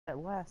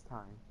last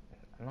time.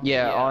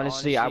 Yeah,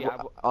 honestly,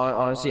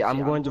 honestly,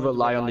 I'm going to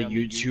rely on the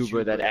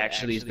YouTuber that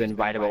actually has been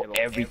right about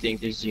everything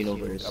for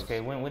Xenoverse.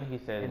 Okay, when he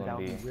said it's And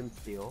gonna that'll be? be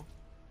Rimsteel.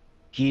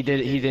 He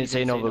didn't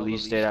say no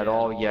release date at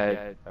all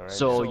yet. Alright,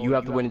 So then. you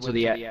have to wait until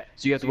you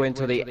have to wait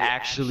until they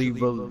actually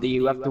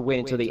you have to wait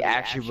until they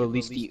actually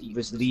release the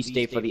release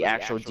date for the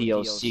actual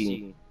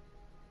DLC.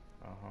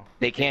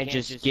 They can't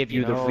just give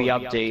you the free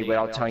update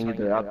without telling you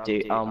the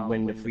update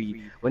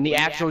when the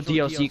actual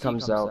DLC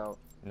comes out.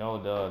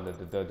 No, the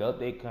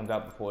update comes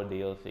out before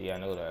DLC. I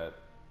know that.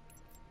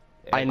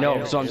 I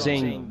know, so I'm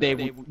saying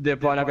they're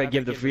probably not gonna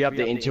give the free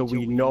update until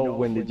we know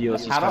when the DLC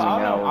is coming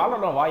out. I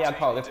don't know why y'all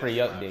call it free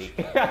update.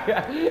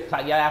 It's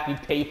like y'all have to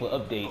pay for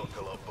update.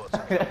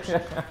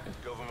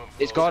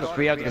 It's called a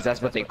free update because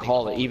that's what they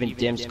call it. Even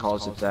Dims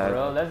calls it that.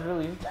 Bro, that's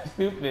really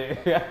stupid.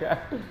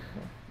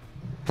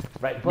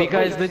 Right,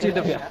 because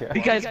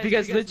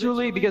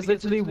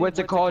literally what's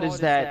it called is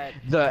that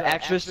the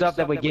extra stuff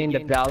that we're getting, the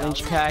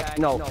balance pack,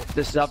 no,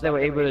 the stuff that we're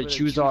able to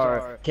choose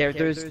our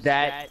characters,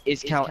 that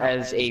is count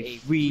as a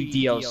free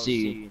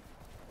DLC.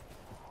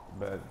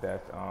 But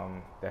that's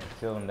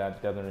still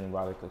that doesn't really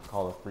what it's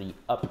called a free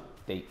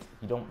update.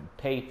 You don't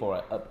pay for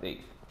an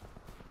update.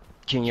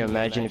 Can you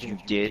imagine if you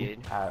did?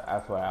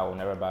 I swear I will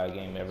never buy a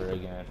game ever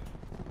again.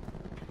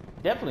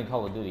 Definitely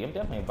Call of Duty. I'm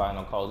definitely buying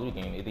a Call of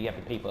Duty game if you have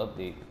to pay for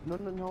updates. No,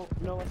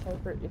 it's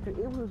hyper. If it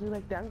was really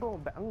like that, I'm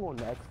going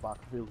to Xbox.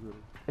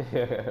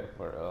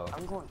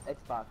 I'm going to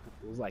Xbox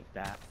if it was like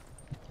that.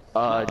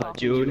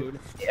 Dude,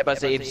 but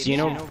say if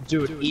even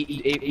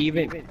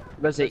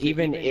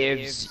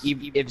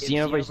if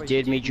Xenoverse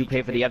did make you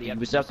pay for the update, you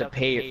would still have to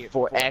pay it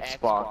for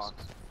Xbox.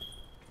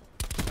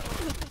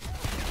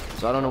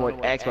 So I don't know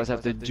what Xbox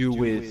have to do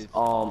with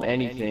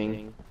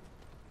anything.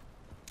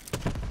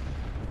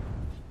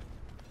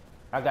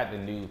 I got the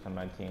news on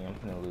my team. I'm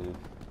gonna lose.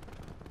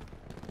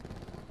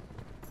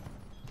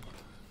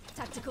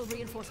 Tactical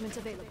reinforcement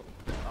available.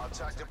 Our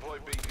attack deploy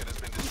beacon has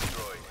been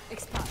destroyed.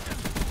 Expired.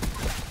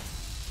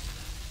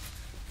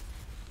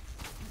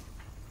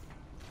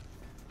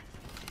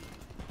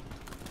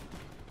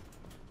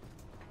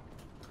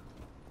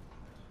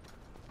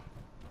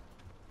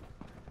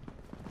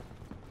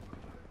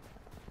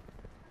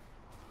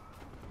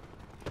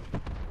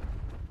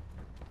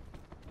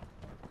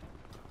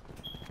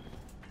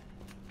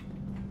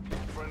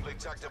 Friendly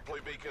attack deploy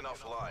beacon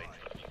offline.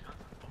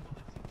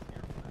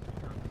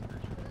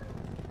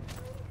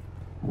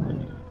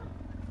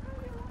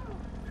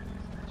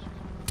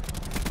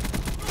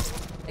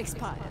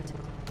 Expired.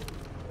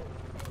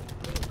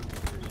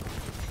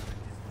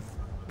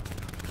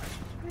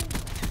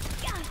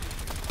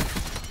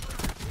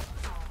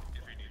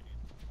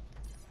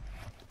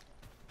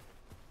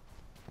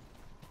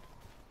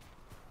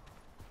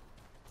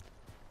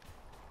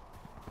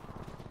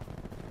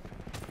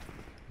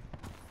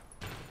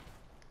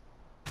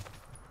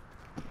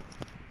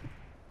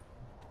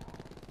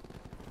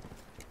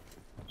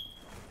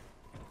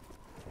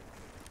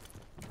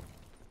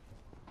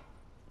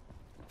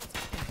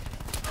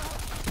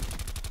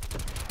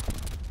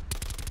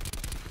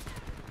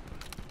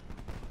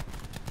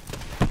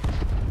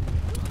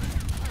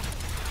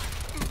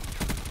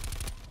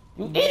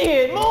 You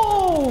idiot!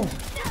 Move!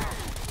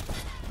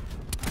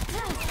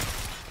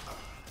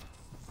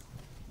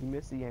 You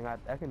miss the young.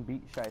 I can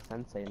beat Shy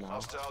Sensei now.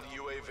 Hostile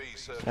UAV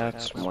service.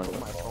 That's Put wonderful.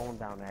 my phone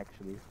down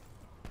actually.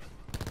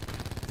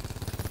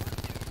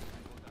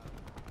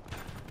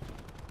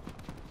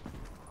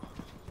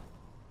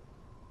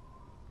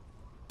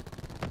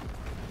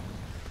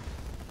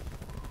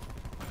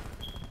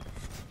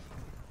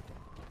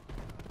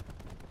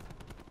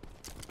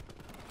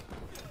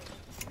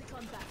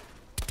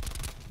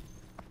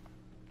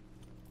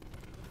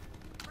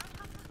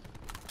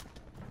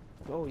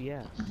 Oh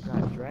yeah,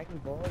 got Dragon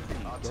Ball Z.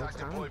 Our Go attack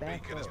deploy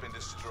back beacon has up. been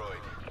destroyed.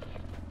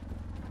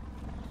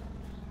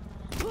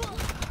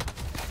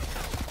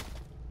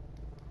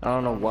 I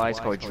don't know why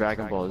it's called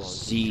Dragon Ball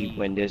Z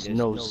when there's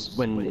no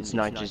when it's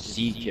not just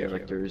Z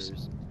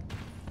characters.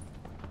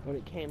 When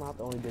it came out,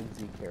 they only did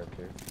Z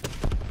characters.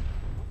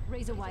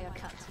 Razor wire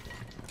cut.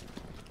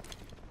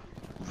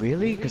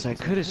 Really? Because I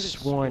could have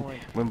sworn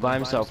when By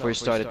Himself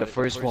first started, the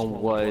first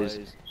one was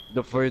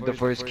the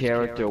first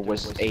character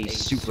was a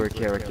super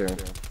character.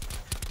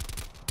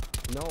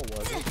 No, it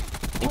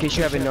wasn't. In case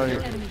you haven't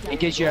noticed, in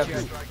case you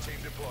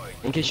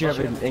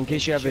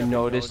haven't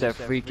noticed that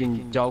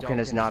freaking Dokkan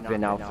has not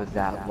been out for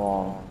that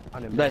long.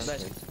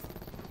 Less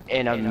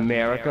in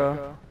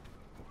America.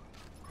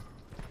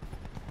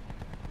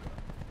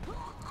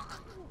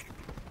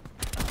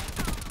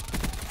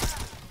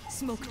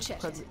 Smoke check.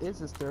 Because it is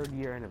his 3rd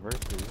year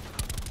anniversary.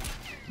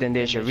 Then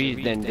there should be.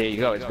 Then there you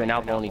go. It's been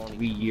out for only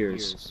 3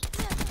 years.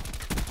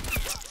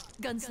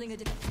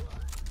 Gunslinger.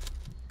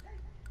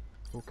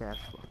 Okay, that's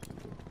fucking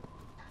good.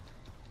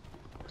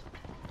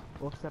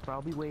 Well, Stepper,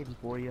 I'll be waiting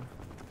for you.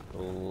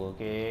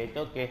 Okay,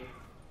 okay.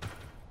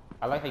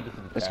 I like how you get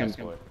to the Let's fast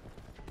go. for it.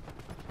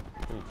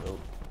 Pretty dope.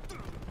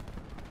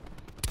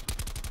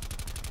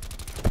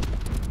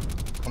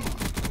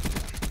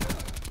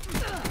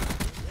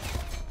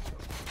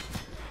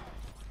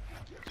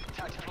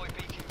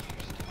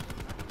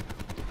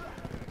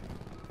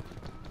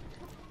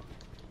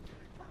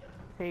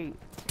 Hey,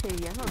 I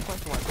have a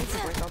question. Why can't you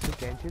break out the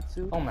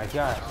Genjutsu? Oh my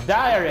god,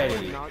 die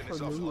already! Naruto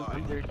knew he was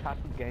under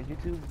Taku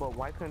Genjutsu, but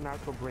why couldn't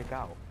Naruto break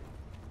out?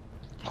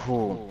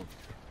 Cool.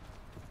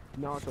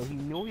 Naruto, he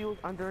knew he was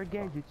under a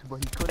Genjutsu, but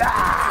he couldn't.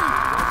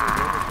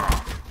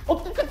 Oh,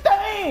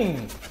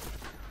 dang!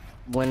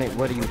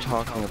 What are you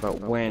talking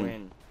about?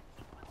 When?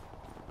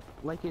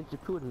 Like in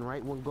Shippuden,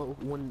 right? When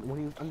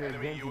he was under a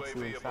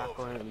Genjutsu and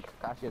Sakura and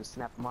Kakashi had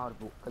snapped him out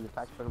because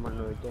Kakashi put him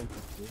under a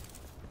Genjutsu.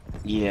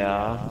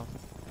 Yeah.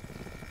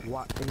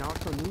 What? And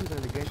Naruto knew he was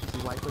under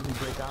Genjutsu. Why couldn't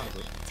he break out of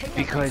it?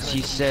 Because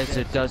he says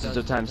it dozens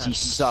of times he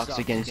sucks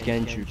against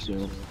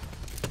Genjutsu.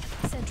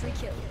 Sentry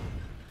kill.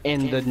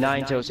 And the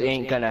Nine Tails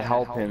ain't gonna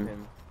help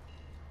him.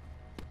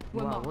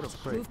 We're Wow, what a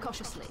marked. prick. Move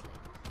cautiously.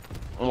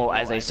 Well,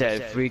 as I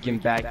said, freaking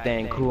back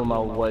then,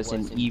 Kurama was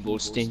an evil,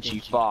 stingy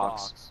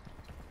fox.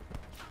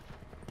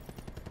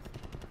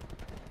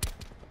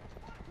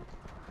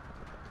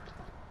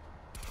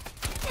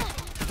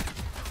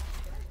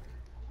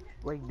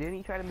 Like, didn't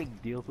he try to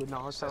make deals with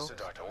Naruto?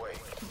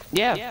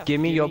 Yeah,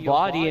 give me your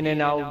body and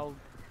then I'll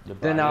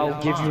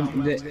give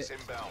you the...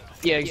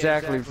 Yeah,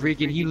 exactly,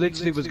 freaking, he's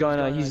literally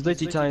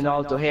telling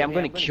Naruto, hey, I'm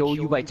gonna kill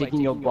you by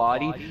taking your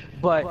body,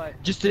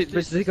 but just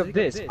think of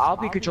this, I'll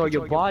be controlling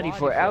your body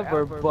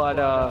forever, but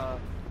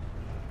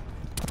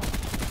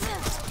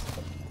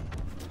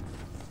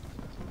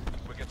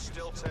We can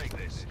still take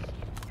this.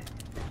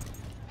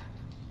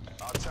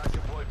 Our attack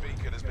deploy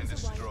beacon has been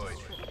destroyed.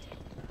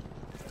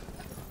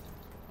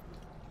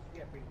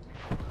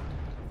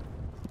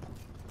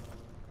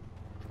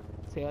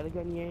 Say that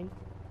again, Yang?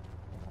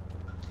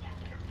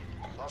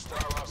 Hostile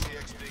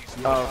RCXD.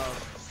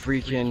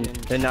 freaking,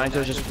 the Nine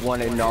Tails just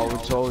wanted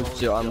Naruto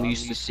to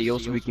unleash the seal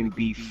so we can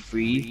be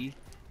free.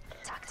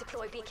 Attack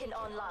deploy beacon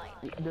online.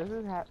 Does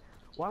it have...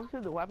 What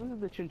happens to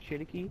the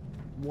Chinchuriki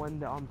when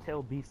the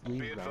Tail Beast Be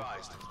leaves, though?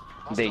 advised.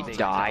 They Hostile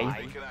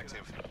die. beacon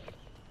active.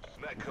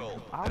 Net call.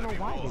 I don't know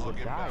why they would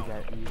die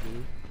that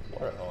easily.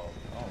 Oh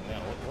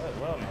man,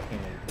 what am I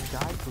thinking?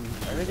 Die from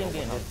Everything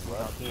getting this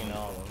rocky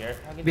and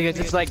Garrett. Because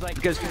it's like,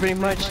 because pretty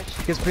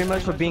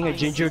much for being a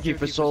Jinchuriki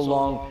for so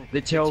long,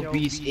 the tail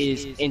beast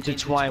is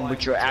intertwined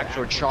with your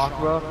actual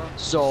chakra,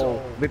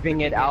 so ripping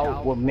it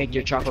out will make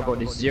your chakra go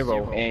to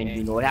zero, and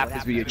you know what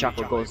happens when your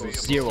chakra goes to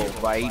zero,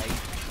 right?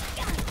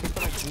 It's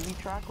like Genie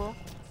chakra?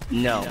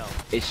 No,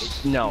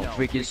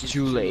 freaking it's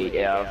too late,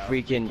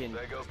 freaking,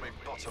 There goes me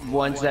bottom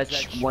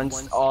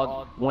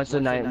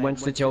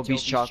once the tail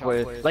beast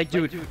chakra, like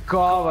dude,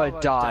 Gara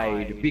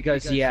died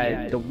because he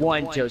had the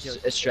one tail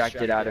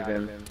extracted out of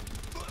him.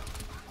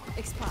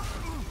 Expire.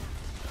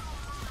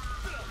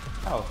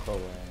 Oh, so